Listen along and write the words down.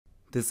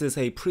This is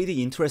a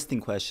pretty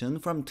interesting question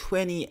from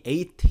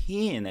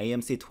 2018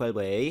 AMC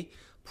 12A,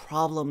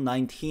 problem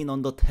 19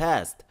 on the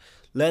test.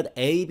 Let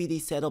A be the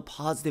set of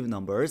positive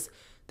numbers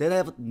that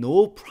have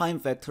no prime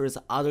factors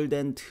other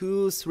than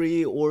 2,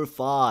 3, or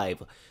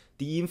 5.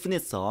 The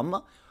infinite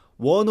sum,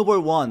 1 over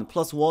 1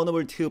 plus 1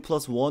 over 2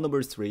 plus 1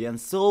 over 3 and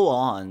so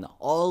on,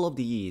 all of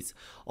these,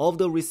 of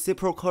the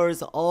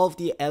reciprocals of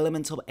the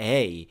elements of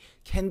A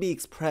can be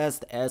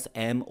expressed as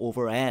m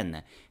over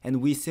n,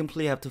 and we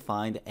simply have to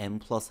find m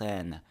plus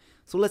n.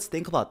 So let's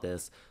think about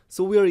this.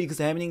 So we are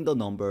examining the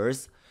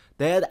numbers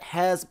that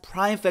has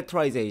prime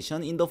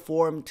factorization in the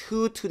form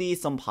 2 to the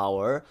some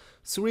power,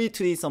 3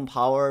 to the some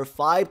power,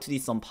 5 to the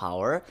some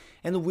power,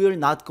 and we're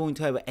not going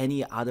to have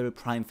any other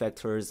prime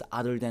factors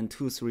other than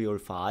 2, 3, or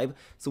 5.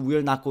 So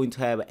we're not going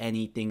to have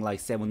anything like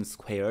 7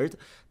 squared.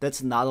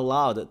 That's not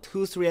allowed.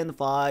 2, 3, and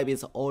 5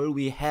 is all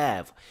we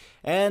have.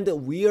 And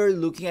we are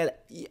looking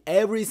at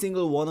every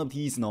single one of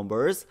these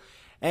numbers,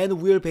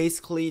 and we're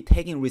basically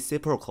taking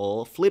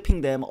reciprocal,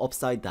 flipping them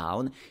upside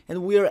down,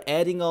 and we're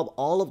adding up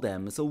all of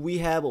them. So we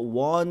have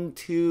 1,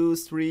 2,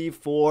 3,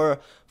 4,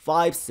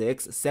 5,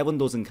 6, 7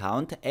 doesn't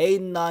count,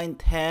 8, 9,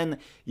 10,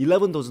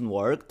 11 doesn't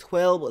work,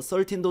 12,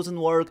 13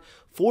 doesn't work,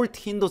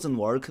 14 doesn't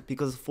work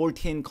because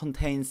 14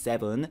 contains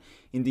 7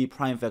 in the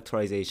prime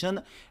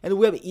factorization, and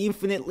we have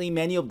infinitely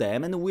many of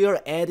them, and we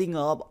are adding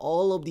up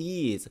all of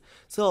these.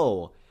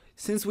 So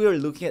since we are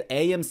looking at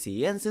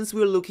AMC and since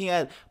we are looking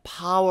at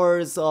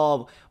powers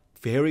of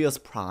various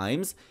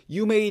primes,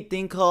 you may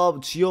think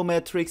of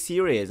geometric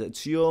series,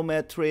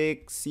 infinite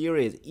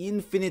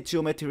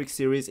geometric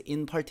series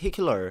in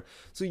particular.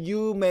 So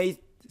you may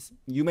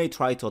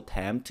try to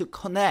attempt to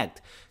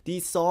connect the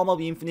sum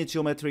of infinite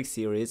geometric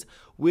series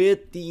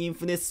with the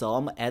infinite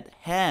sum at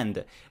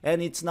hand,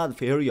 and it's not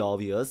very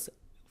obvious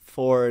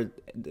for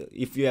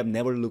if you have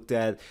never looked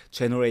at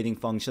generating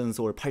functions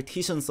or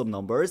partitions of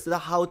numbers,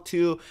 how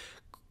to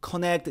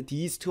connect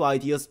these two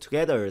ideas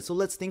together. So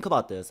let's think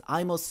about this.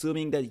 I'm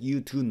assuming that you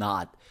do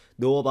not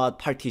know about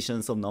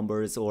partitions of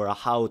numbers or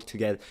how to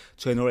get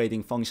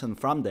generating function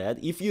from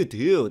that. If you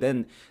do,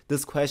 then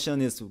this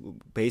question is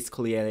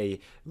basically a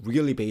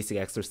really basic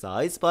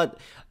exercise. But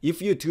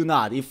if you do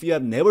not, if you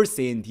have never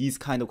seen these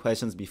kind of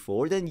questions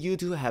before, then you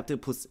do have to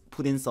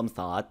put in some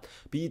thought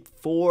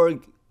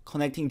before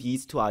connecting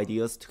these two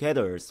ideas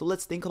together. So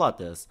let's think about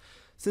this.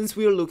 Since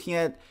we are looking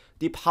at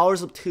the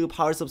powers of 2,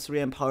 powers of 3,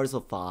 and powers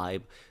of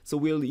 5, so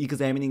we're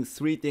examining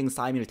 3 things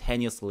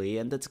simultaneously,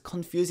 and that's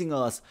confusing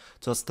us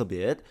just a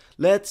bit.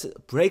 Let's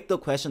break the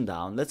question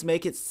down. Let's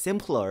make it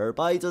simpler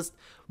by just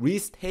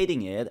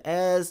restating it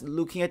as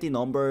looking at the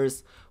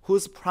numbers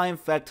whose prime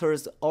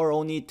factors are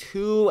only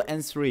 2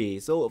 and 3.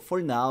 So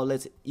for now,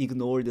 let's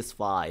ignore this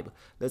 5.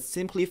 Let's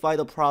simplify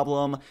the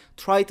problem,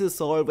 try to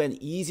solve an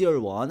easier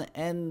one,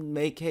 and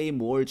make a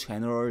more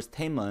general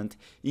statement,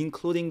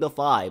 including the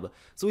 5.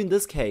 So in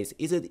this case,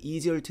 is it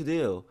easier to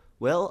do?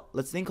 Well,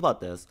 let's think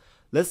about this.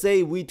 Let's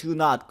say we do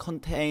not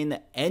contain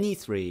any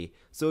 3.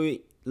 So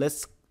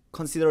let's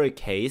consider a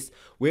case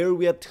where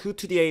we have 2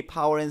 to the 8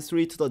 power and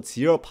 3 to the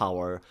 0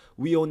 power.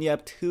 We only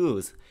have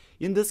 2's.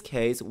 In this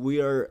case, we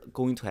are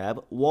going to have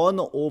 1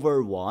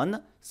 over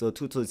 1, so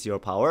 2 to the 0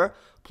 power,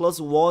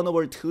 plus 1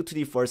 over 2 to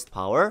the first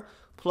power,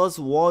 plus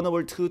 1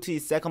 over 2 to the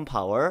second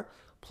power,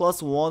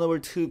 plus 1 over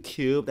 2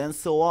 cubed, and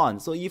so on.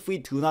 So if we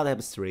do not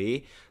have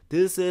 3,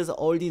 this is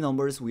all the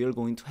numbers we are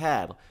going to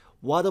have.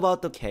 What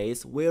about the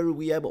case where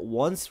we have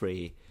 1,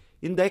 3?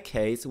 In that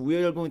case,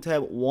 we are going to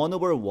have 1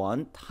 over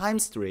 1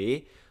 times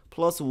 3,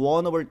 plus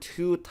 1 over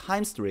 2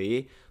 times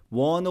 3,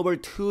 1 over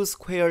 2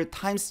 squared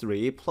times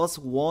 3, plus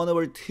 1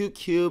 over 2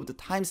 cubed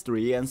times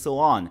 3, and so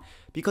on.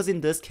 Because in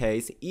this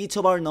case, each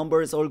of our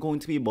numbers are going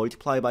to be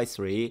multiplied by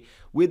 3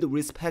 with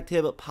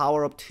respective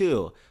power of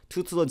 2.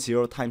 2 to the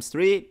 0 times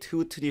 3,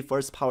 2 to the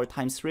first power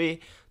times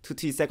 3, 2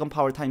 to the second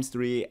power times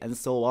 3, and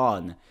so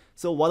on.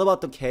 So what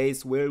about the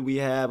case where we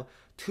have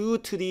 2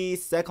 to the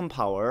second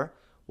power?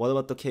 What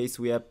about the case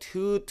we have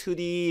 2 to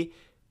the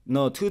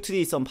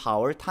some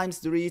power times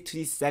 3 to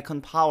the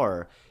second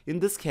power? In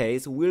this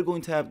case, we're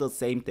going to have the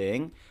same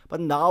thing, but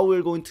now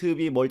we're going to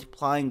be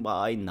multiplying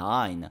by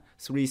 9.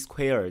 3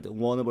 squared,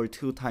 1 over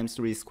 2 times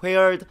 3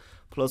 squared,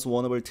 plus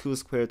 1 over 2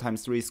 squared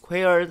times 3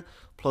 squared,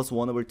 plus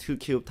 1 over 2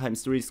 cubed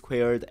times 3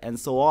 squared, and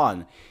so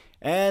on.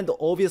 And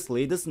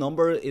obviously, this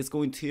number is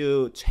going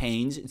to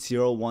change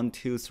 0, 1,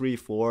 2, 3,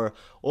 4,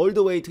 all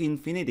the way to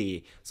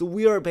infinity. So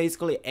we are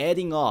basically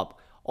adding up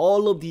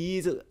all of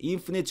these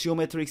infinite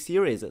geometric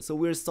series. So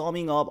we're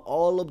summing up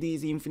all of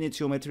these infinite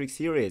geometric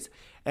series.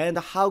 And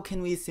how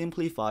can we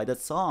simplify that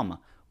sum?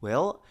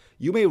 Well,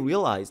 you may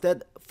realize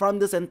that from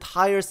this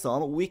entire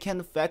sum, we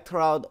can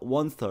factor out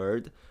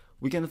 1/3.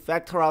 We can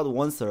factor out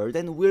 1/3,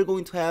 and we're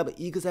going to have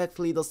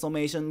exactly the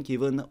summation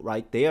given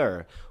right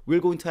there.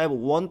 We're going to have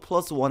 1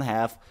 plus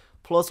 1/2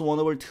 plus 1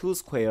 over 2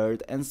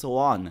 squared, and so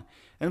on.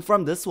 And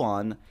from this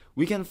one,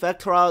 we can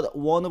factor out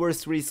 1 over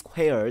 3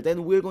 squared,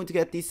 and we're going to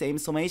get the same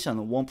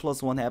summation, 1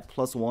 plus 1 half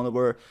plus 1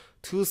 over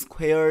 2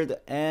 squared,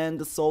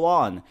 and so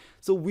on.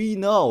 So we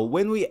know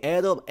when we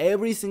add up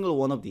every single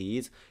one of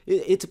these,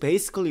 it's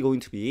basically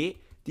going to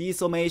be the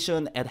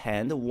summation at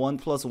hand, 1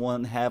 plus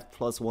 1 half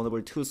plus 1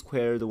 over 2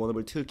 squared, 1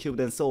 over 2 cubed,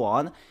 and so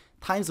on,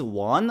 times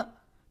 1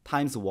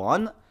 times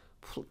 1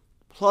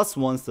 plus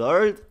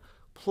 1/3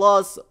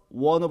 plus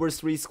 1 over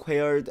 3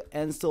 squared,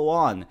 and so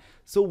on.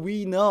 So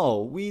we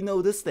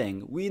know this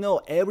thing. We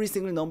know every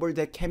single number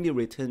that can be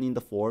written in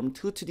the form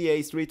 2 to the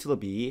a, 3 to the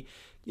b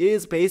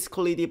is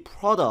basically the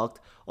product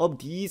of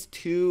these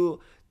two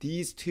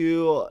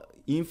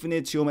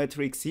infinite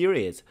geometric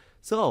series.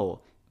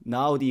 So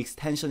now the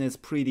extension is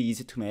pretty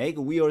easy to make.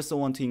 We also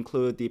want to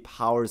include the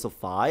powers of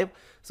 5.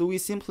 So we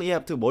simply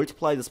have to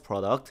multiply this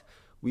product.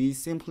 The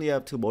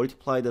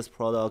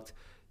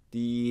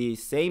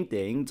same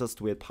thing,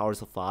 just with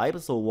powers of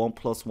 5. So 1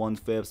 plus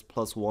 1/5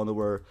 plus 1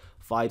 over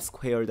 5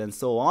 squared, and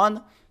so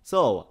on.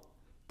 So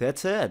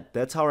that's it.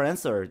 That's our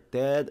answer.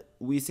 That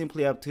we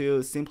simply have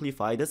to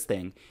simplify this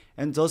thing.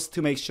 And just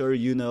to make sure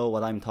you know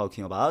what I'm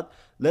talking about,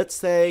 let's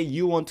say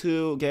you want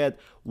to get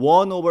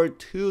 1 over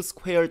 2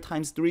 squared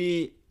times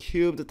 3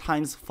 cubed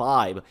times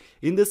 5.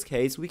 In this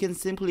case, we can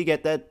simply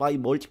get that by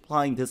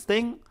multiplying this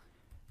thing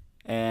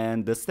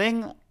and this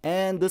thing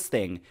and this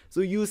thing. So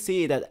you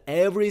see that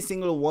every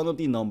single one of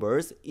the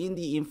numbers in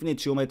the infinite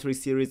geometric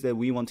series that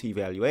we want to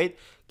evaluate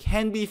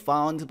can be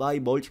found by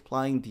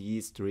multiplying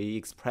these three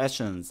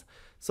expressions.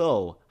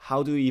 So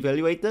how do we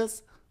evaluate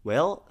this?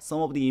 Well,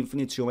 sum of the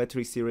infinite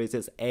geometric series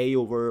is a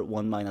over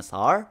 1 minus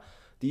r.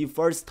 The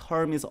first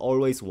term is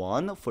always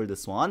 1 for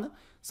this one.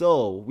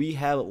 So we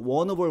have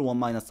 1 over 1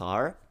 minus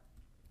r.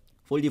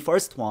 For the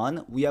first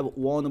one, we have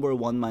 1 over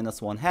 1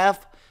 minus 1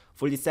 half.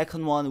 For the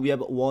second one, we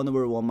have 1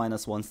 over 1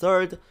 minus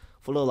 1/3.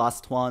 For the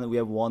last one, we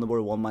have 1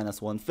 over 1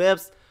 minus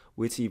 1/5,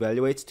 which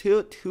evaluates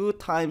to 2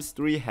 times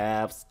 3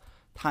 halves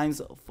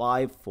times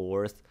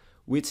 5/4,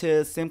 which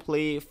is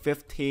simply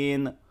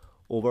 15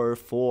 over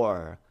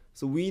 4.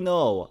 So we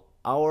know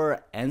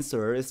our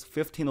answer is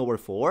 15 over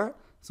 4.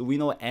 So we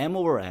know m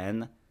over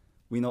n.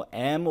 We know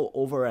m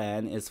over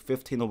n is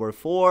 15 over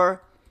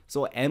 4.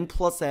 So m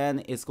plus n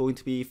is going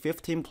to be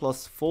 15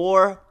 plus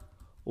 4,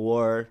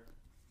 or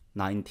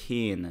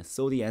 19.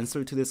 So the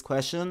answer to this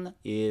question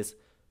is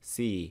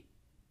C.